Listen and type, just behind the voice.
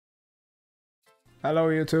Hello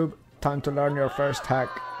YouTube, time to learn your first hack.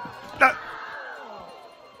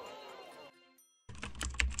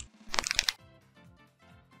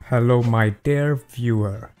 Hello my dear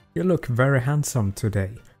viewer, you look very handsome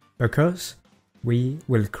today, because we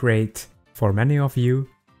will create, for many of you,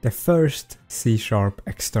 the first C#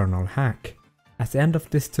 external hack. At the end of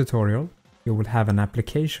this tutorial, you will have an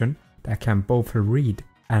application that can both read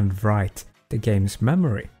and write the game's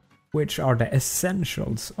memory, which are the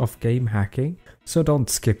essentials of game hacking, so don't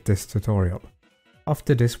skip this tutorial.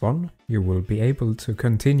 After this one, you will be able to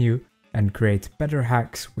continue and create better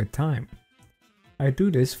hacks with time. I do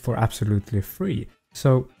this for absolutely free,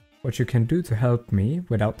 so what you can do to help me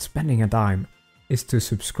without spending a dime is to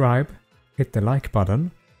subscribe, hit the like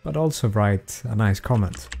button, but also write a nice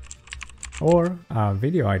comment. Or a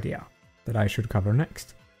video idea that I should cover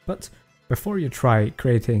next. But before you try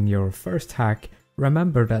creating your first hack,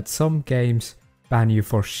 remember that some games ban you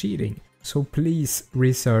for cheating, so please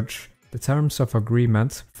research the terms of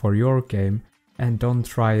agreement for your game and don't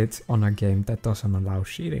try it on a game that doesn't allow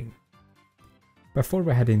cheating. Before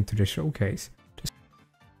we head into the showcase,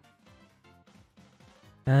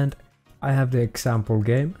 and I have the example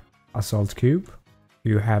game, Assault Cube.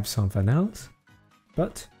 You have something else,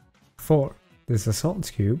 but for this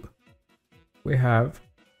Assault Cube, we have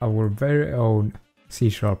our very own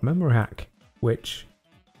C# memory hack, which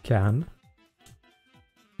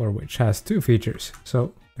has two features.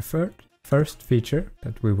 So the first feature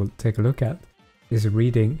that we will take a look at is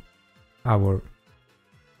reading our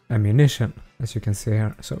ammunition, as you can see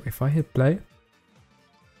here. So if I hit play,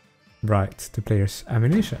 write the player's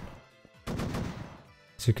ammunition.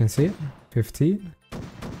 As you can see, 15,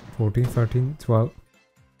 14, 13, 12,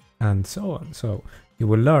 and so on. So you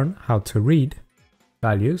will learn how to read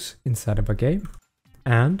values inside of a game,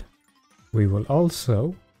 and we will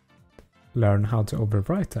also learn how to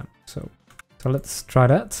overwrite them. So let's try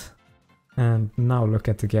that, and now look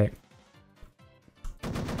at the game.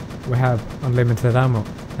 We have unlimited ammo,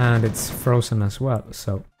 and it's frozen as well,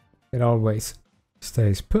 so it always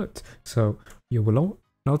stays put. So you will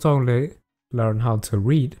not only learn how to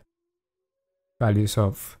read values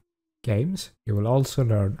of games, you will also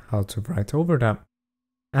learn how to write over them.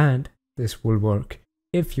 And this will work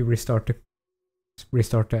if you restart the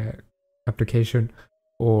application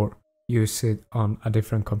or use it on a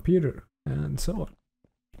different computer, and so on.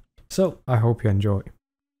 So I hope you enjoy.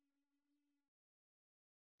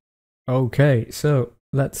 Okay, so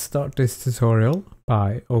let's start this tutorial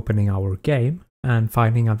by opening our game and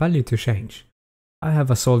finding a value to change. I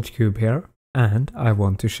have Assault Cube here, and I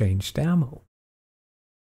want to change the ammo.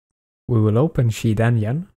 We will open Cheat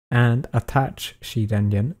Engine and attach Cheat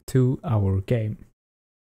Engine to our game.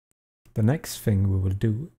 The next thing we will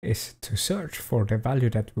do is to search for the value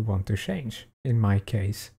that we want to change, in my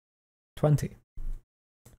case 20.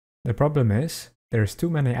 The problem is there's too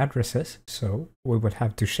many addresses, so we would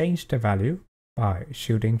have to change the value by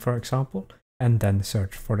shooting, for example, and then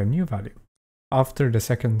search for the new value. After the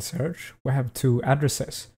second search, we have two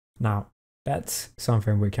addresses. Now that's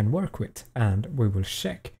something we can work with, and we will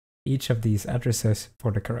check each of these addresses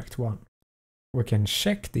for the correct one. We can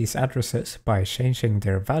check these addresses by changing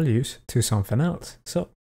their values to something else. So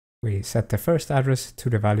we set the first address to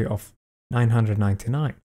the value of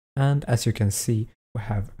 999, and as you can see, we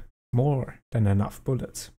have more than enough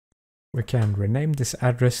bullets. We can rename this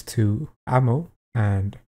address to ammo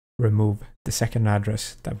and remove the second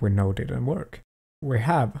address that we know didn't work. We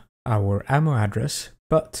have our ammo address,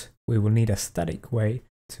 but we will need a static way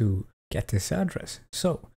to get this address.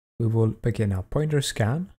 So we will begin our pointer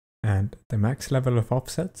scan, and the max level of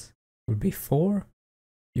offsets will be 4.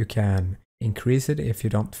 You can increase it if you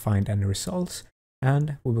don't find any results,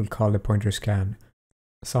 and we will call the pointer scan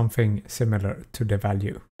something similar to the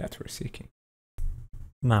value that we're seeking.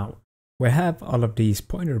 Now, we have all of these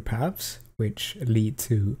pointer paths which lead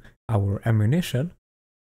to our ammunition.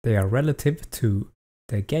 They are relative to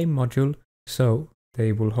the game module, so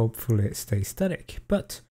they will hopefully stay static,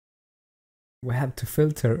 but we have to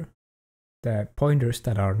filter the pointers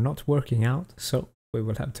that are not working out, so we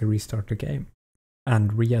will have to restart the game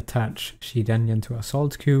and reattach Cheat Engine to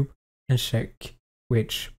Assault Cube and check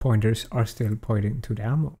which pointers are still pointing to the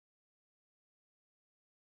ammo.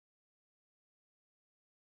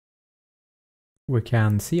 We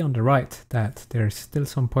can see on the right that there's still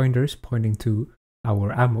some pointers pointing to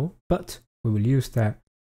our ammo, but we will use the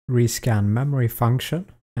rescan memory function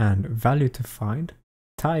and value to find,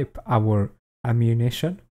 type our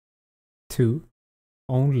ammunition to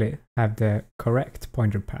only have the correct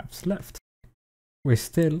pointer paths left. We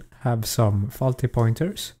still have some faulty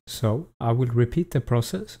pointers, so I will repeat the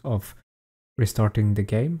process of restarting the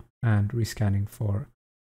game and rescanning for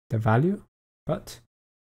the value. But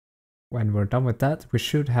when we're done with that, we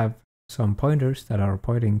should have some pointers that are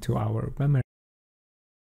pointing to our memory.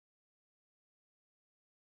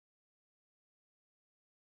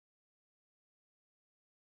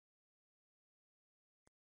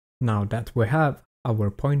 Now that we have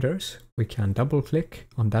our pointers, we can double click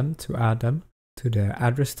on them to add them to the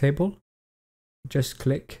address table. Just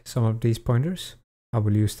click some of these pointers. I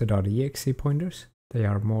will use the .exe pointers. They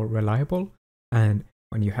are more reliable, and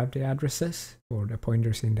when you have the addresses or the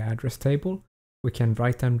pointers in the address table, we can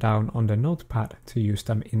write them down on the notepad to use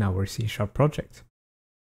them in our C# project.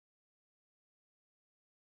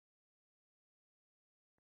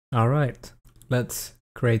 Alright, let's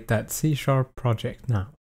create that C# project now.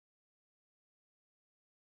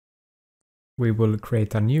 We will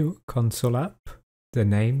create a new console app. The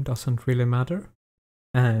name doesn't really matter,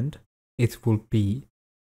 and it will be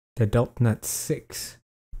the .NET 6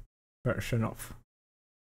 version of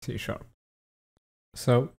C#.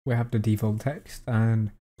 So we have the default text,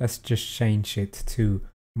 and let's just change it to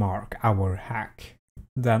mark our hack.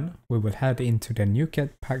 Then we will head into the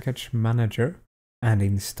NuGet package manager and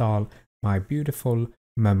install my beautiful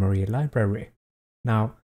memory library.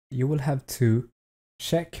 Now you will have to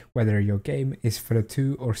check whether your game is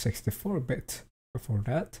 32 or 64-bit before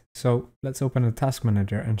that. So let's open the task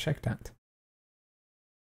manager and check that.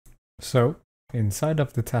 So inside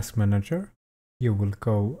of the task manager, you will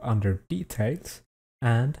go under details,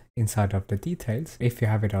 and inside of the details, if you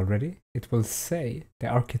have it already, it will say the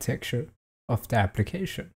architecture of the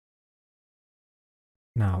application.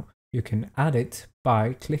 Now you can add it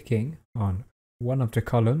by clicking on one of the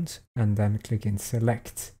columns and then clicking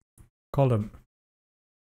select column.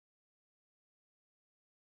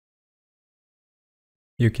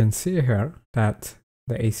 You can see here that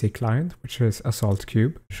the AC client, which is Assault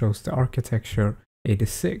Cube, shows the architecture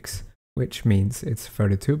 86, which means it's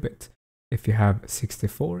 32-bit. If you have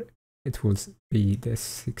 64, it will be the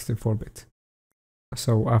 64-bit.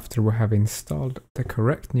 So after we have installed the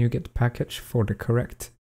correct NuGet package for the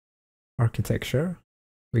correct architecture,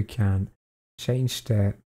 we can change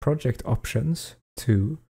the project options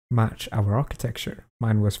to match our architecture.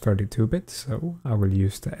 Mine was 32-bit, so I will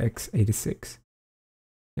use the x86.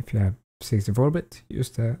 If you have 64-bit, use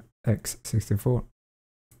the x64.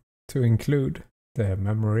 To include the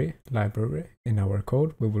memory library in our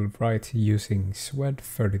code, we will write using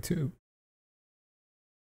swed32.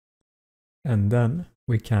 And then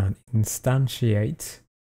we can instantiate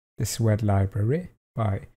the Swed library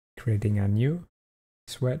by creating a new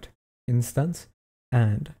Swed instance,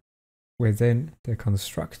 and within the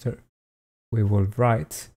constructor we will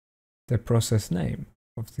write the process name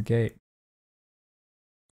of the game.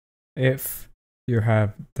 If you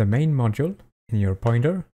have the main module in your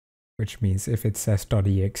pointer, which means if it says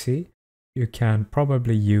 .exe, you can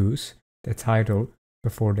probably use the title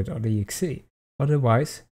before the .exe.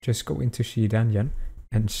 Otherwise, just go into Sheet Engine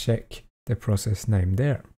and check the process name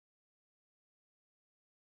there.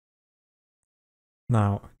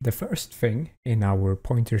 Now, the first thing in our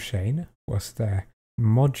pointer chain was the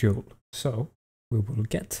module, so we will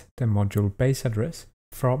get the module base address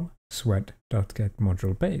from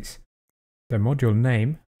swed.getModuleBase. The module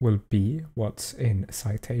name will be what's in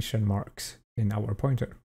citation marks in our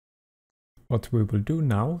pointer. What we will do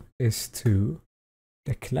now is to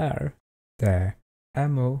declare the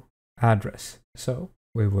ammo address. So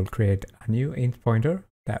we will create a new int pointer,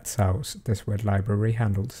 that's how the Swed library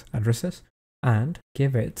handles addresses, and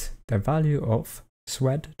give it the value of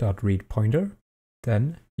swed.readPointer,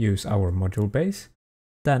 then use our module base,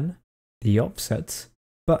 then the offsets,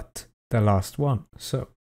 but the last one. So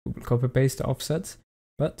we will copy paste the offsets,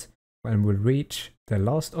 but when we reach the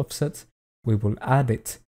last offset, we will add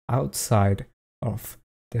it outside of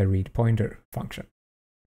the read pointer function.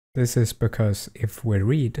 This is because if we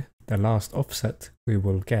read the last offset, we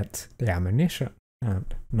will get the ammunition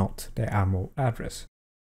and not the ammo address.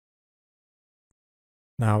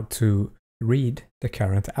 Now to read the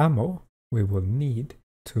current ammo, we will need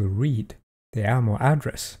to read the ammo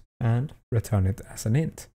address and return it as an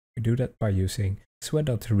int. We do that by using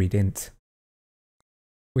swed.readInt.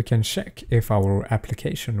 We can check if our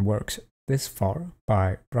application works this far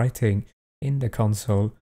by writing in the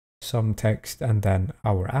console some text and then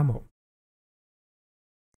our ammo.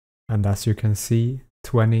 And as you can see,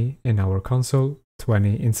 20 in our console,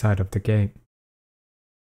 20 inside of the game.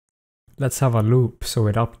 Let's have a loop so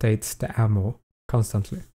it updates the ammo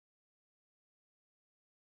constantly.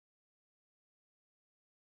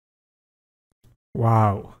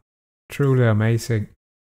 Wow, truly amazing.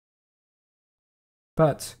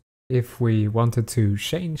 But if we wanted to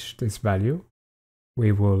change this value,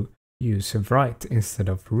 we will use write instead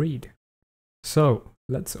of read. So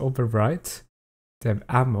let's overwrite the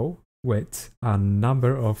ammo with a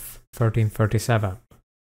number of 1337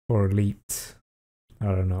 or elite. I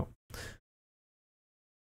don't know.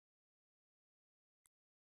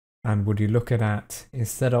 And would you look at that,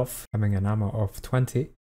 instead of having an ammo of 20,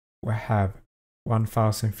 we have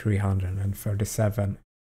 1337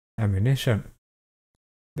 ammunition.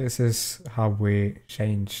 This is how we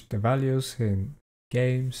change the values in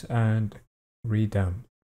games and read them.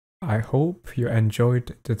 I hope you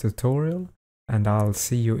enjoyed the tutorial, and I'll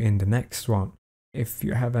see you in the next one. If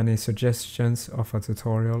you have any suggestions of a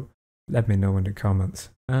tutorial, let me know in the comments,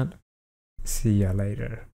 and see ya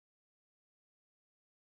later.